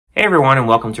Hey everyone, and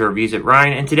welcome to Reviews at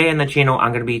Ryan, and today on the channel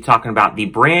I'm going to be talking about the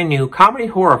brand new comedy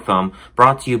horror film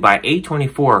brought to you by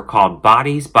A24 called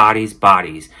Bodies, Bodies,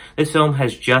 Bodies. This film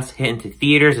has just hit into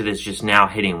theaters. It is just now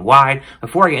hitting wide.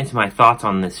 Before I get into my thoughts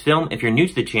on this film, if you're new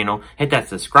to the channel, hit that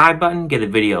subscribe button, give the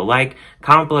video a like,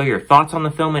 comment below your thoughts on the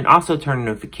film, and also turn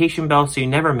the notification bell so you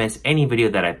never miss any video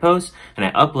that I post and I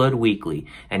upload weekly.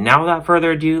 And now without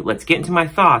further ado, let's get into my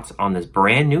thoughts on this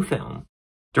brand new film.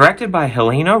 Directed by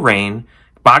Helena Rain,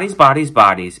 Bodies, Bodies,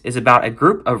 Bodies is about a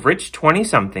group of rich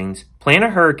 20-somethings plan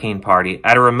a hurricane party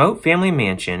at a remote family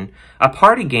mansion. A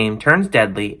party game turns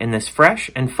deadly in this fresh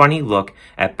and funny look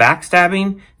at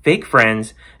backstabbing, fake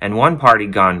friends, and one party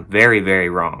gone very, very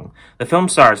wrong. The film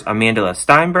stars Amanda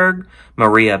Steinberg,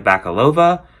 Maria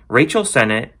Bakalova, Rachel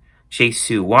Sennett,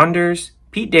 Jesu Wanders,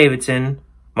 Pete Davidson,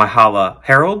 Myha'la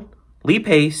Herrold, Lee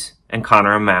Pace, and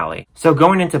Connor O'Malley. So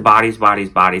going into Bodies, Bodies,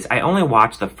 Bodies, I only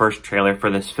watched the first trailer for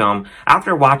this film.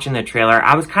 After watching the trailer,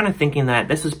 I was kind of thinking that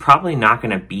this is probably not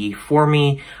going to be for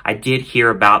me. I did hear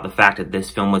about the fact that this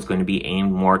film was going to be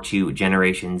aimed more to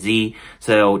Generation Z.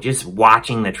 So just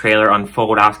watching the trailer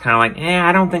unfold, I was kind of like,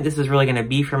 I don't think this is really going to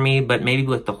be for me, but maybe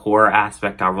with the horror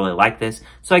aspect, I'll really like this.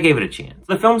 So I gave it a chance.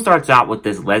 The film starts out with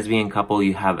this lesbian couple.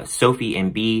 You have Sophie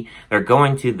and Bee. They're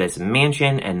going to this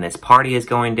mansion and this party is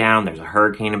going down. There's a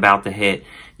hurricane about to hit.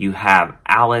 You have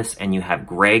Alice and you have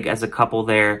Greg as a couple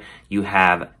there. You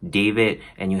have David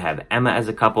and you have Emma as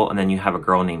a couple, and then you have a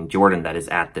girl named Jordan that is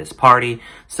at this party.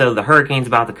 So the hurricane's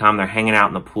about to come. They're hanging out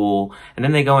in the pool, and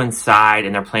then they go inside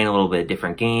and they're playing a little bit of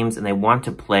different games, and they want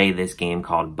to play this game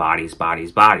called Bodies,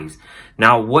 Bodies, Bodies.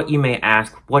 Now, what you may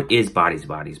ask, what is Bodies,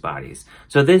 Bodies, Bodies?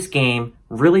 So this game,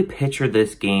 really picture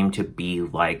this game to be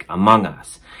like Among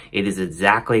Us. It is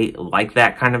exactly like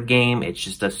that kind of game. It's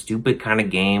just a stupid kind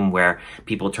of game where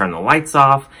people turn the lights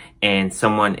off and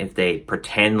someone, if they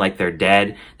pretend like they're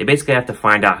dead, they basically have to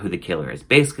find out who the killer is.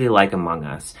 Basically like Among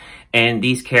Us. And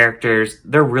these characters,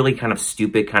 they're really kind of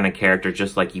stupid kind of characters,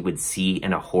 just like you would see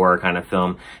in a horror kind of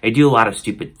film. They do a lot of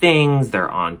stupid things. They're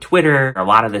on Twitter. A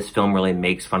lot of this film really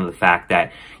makes fun of the fact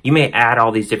that you may add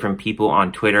all these different people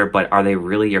on Twitter, but are they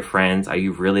really your friends? Are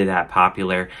you really that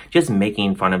popular? Just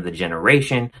making fun of the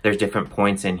generation. There's different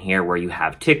points in here where you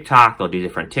have TikTok. They'll do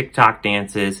different TikTok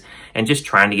dances and just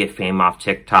trying to get fame off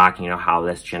TikTok. You know how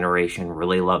this generation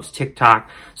really loves TikTok.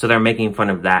 So they're making fun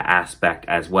of that aspect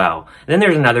as well. And then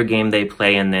there's another game they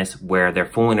play in this where they're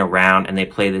fooling around, and they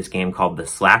play this game called the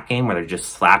slap game where they're just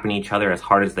slapping each other as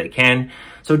hard as they can.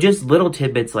 So just little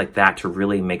tidbits like that to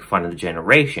really make fun of the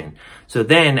generation. So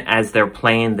then as they're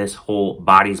playing this whole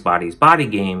Bodies, Bodies, Body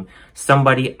game,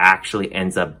 somebody actually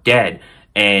ends up dead.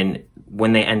 And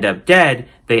when they end up dead,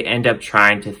 they end up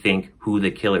trying to think who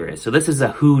the killer is. So this is a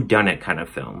whodunit kind of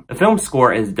film. The film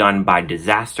score is done by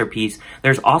Disasterpeace.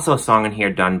 There's also a song in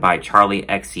here done by Charlie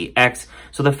XCX.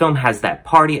 So the film has that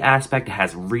party aspect. It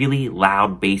has really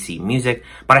loud, bassy music.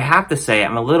 But I have to say,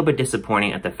 I'm a little bit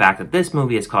disappointed at the fact that this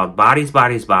movie is called Bodies,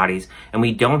 Bodies, Bodies, and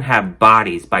we don't have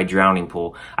Bodies by Drowning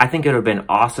Pool. I think it would have been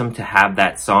awesome to have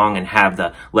that song and have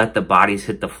the Let the Bodies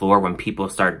Hit the Floor when people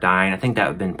start dying. I think that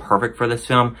would have been perfect for this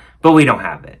film, but we don't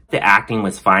have it. The acting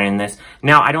was fine in this.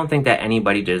 Now, I don't think that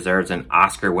anybody deserves an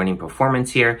Oscar-winning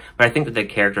performance here, but I think that the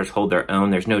characters hold their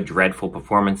own. There's no dreadful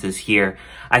performances here.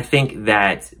 I think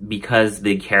that because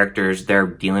the characters, they're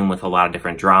dealing with a lot of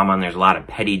different drama and there's a lot of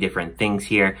petty different things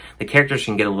here, the characters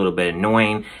can get a little bit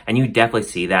annoying, and you definitely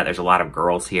see that. There's a lot of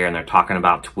girls here and they're talking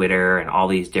about Twitter and all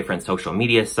these different social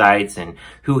media sites and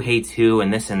who hates who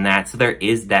and this and that. So there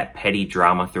is that petty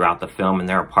drama throughout the film, and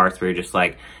there are parts where you're just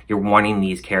like, you're wanting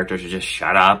these characters to just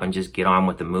shut up and just get on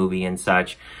with the movie and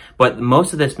such. But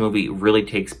most of this movie really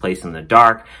takes place in the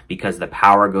dark because the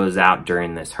power goes out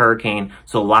during this hurricane.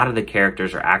 So a lot of the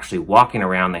characters are actually walking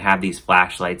around. They have these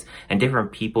flashlights and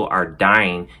different people are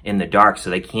dying in the dark so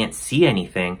they can't see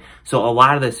anything. So a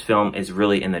lot of this film is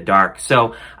really in the dark.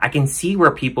 So I can see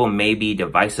where people may be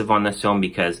divisive on this film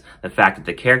because the fact that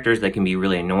the characters, they can be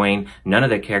really annoying. None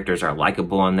of the characters are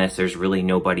likable in this. There's really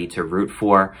nobody to root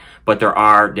for. But there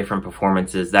are different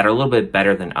performances that are a little bit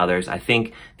better than others. I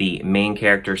think the main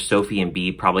characters, Sophie and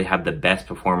Bee, probably have the best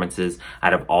performances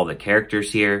out of all the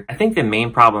characters here. I think the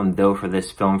main problem, though, for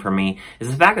this film for me is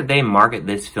the fact that they market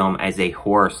this film as a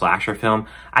horror slasher film.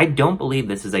 I don't believe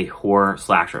this is a horror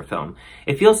slasher film.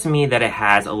 It feels to me that it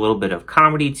has a little bit of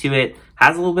comedy to it,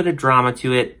 has a little bit of drama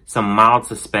to it, some mild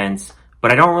suspense,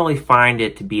 but I don't really find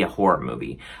it to be a horror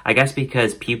movie. I guess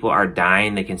because people are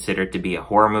dying, they consider it to be a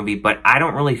horror movie, but I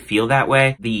don't really feel that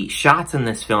way. The shots in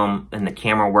this film and the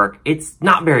camera work, it's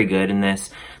not very good in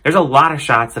this. There's a lot of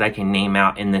shots that I can name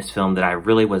out in this film that I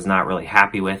really was not really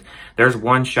happy with. There's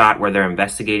one shot where they're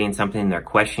investigating something, they're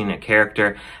questioning a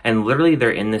character, and literally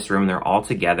they're in this room, they're all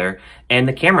together, and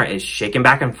the camera is shaking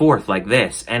back and forth like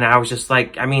this. And I was just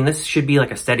like, I mean, this should be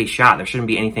like a steady shot. There shouldn't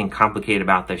be anything complicated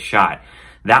about this shot.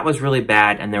 That was really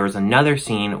bad. And there was another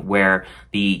scene where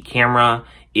the camera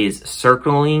is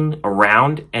circling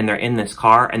around and they're in this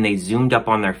car and they zoomed up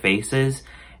on their faces.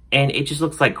 And it just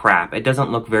looks like crap. It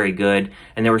doesn't look very good.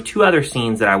 And there were two other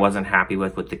scenes that I wasn't happy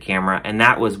with the camera. And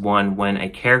that was one when a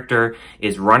character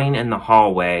is running in the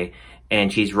hallway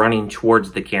and she's running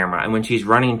towards the camera. And when she's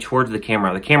running towards the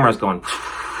camera is going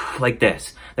like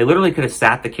this. They literally could have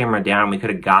sat the camera down. We could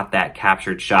have got that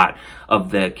captured shot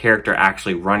of the character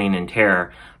actually running in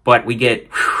terror. But we get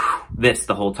this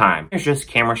the whole time. There's just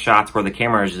camera shots where the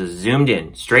camera is just zoomed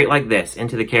in straight like this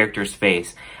into the character's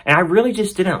face. And I really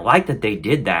just didn't like that they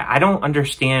did that. I don't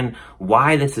understand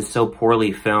why this is so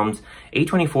poorly filmed.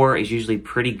 A24 is usually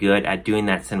pretty good at doing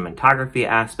that cinematography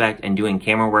aspect and doing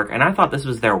camera work, and I thought this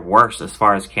was their worst as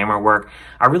far as camera work.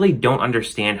 I really don't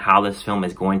understand how this film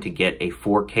is going to get a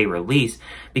 4K release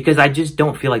because I just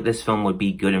don't feel like this film would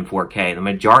be good in 4K. The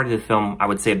majority of the film, I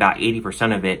would say about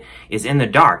 80% of it, is in the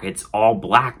dark. It's all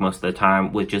black most of the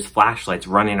time with just flashlights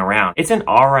running around. It's an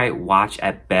alright watch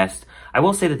at best. I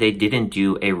will say that they didn't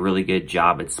do a really good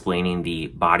job explaining the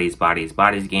bodies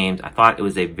games. I thought it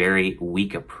was a very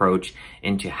weak approach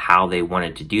into how they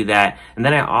wanted to do that. And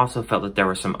then I also felt that there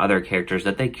were some other characters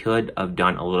that they could have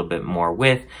done a little bit more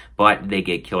with, but they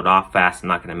get killed off fast. I'm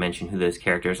not going to mention who those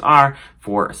characters are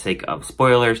for sake of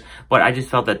spoilers, but I just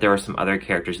felt that there were some other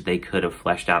characters that they could have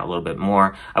fleshed out a little bit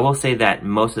more. I will say that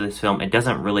most of this film, it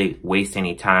doesn't really waste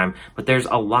any time, but there's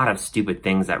a lot of stupid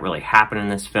things that really happen in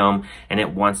this film, and it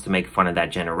wants to make fun of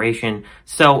that generation.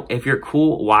 So if you're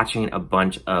cool watching a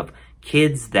bunch of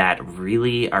kids that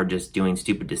really are just doing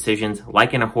stupid decisions,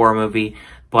 like in a horror movie,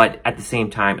 but at the same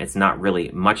time, it's not really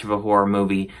much of a horror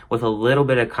movie, with a little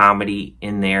bit of comedy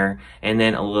in there, and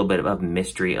then a little bit of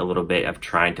mystery, a little bit of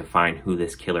trying to find who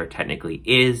this killer technically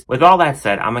is. With all that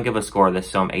said, I'm gonna give a score of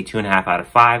this film a 2.5 out of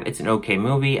 5. It's an okay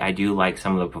movie. I do like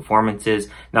some of the performances,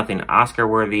 nothing Oscar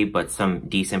worthy, but some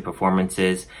decent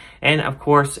performances. And of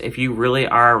course, if you really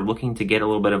are looking to get a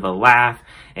little bit of a laugh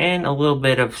and a little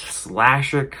bit of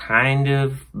slasher kind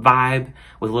of vibe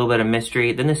with a little bit of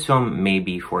mystery, then this film may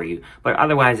be for you. But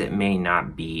otherwise, it may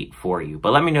not be for you.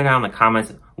 But let me know down in the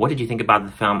comments, what did you think about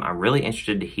the film? I'm really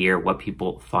interested to hear what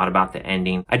people thought about the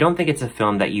ending. I don't think it's a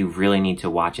film that you really need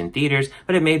to watch in theaters,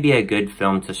 but it may be a good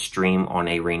film to stream on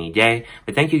a rainy day.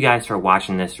 But thank you guys for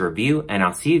watching this review, and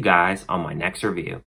I'll see you guys on my next review.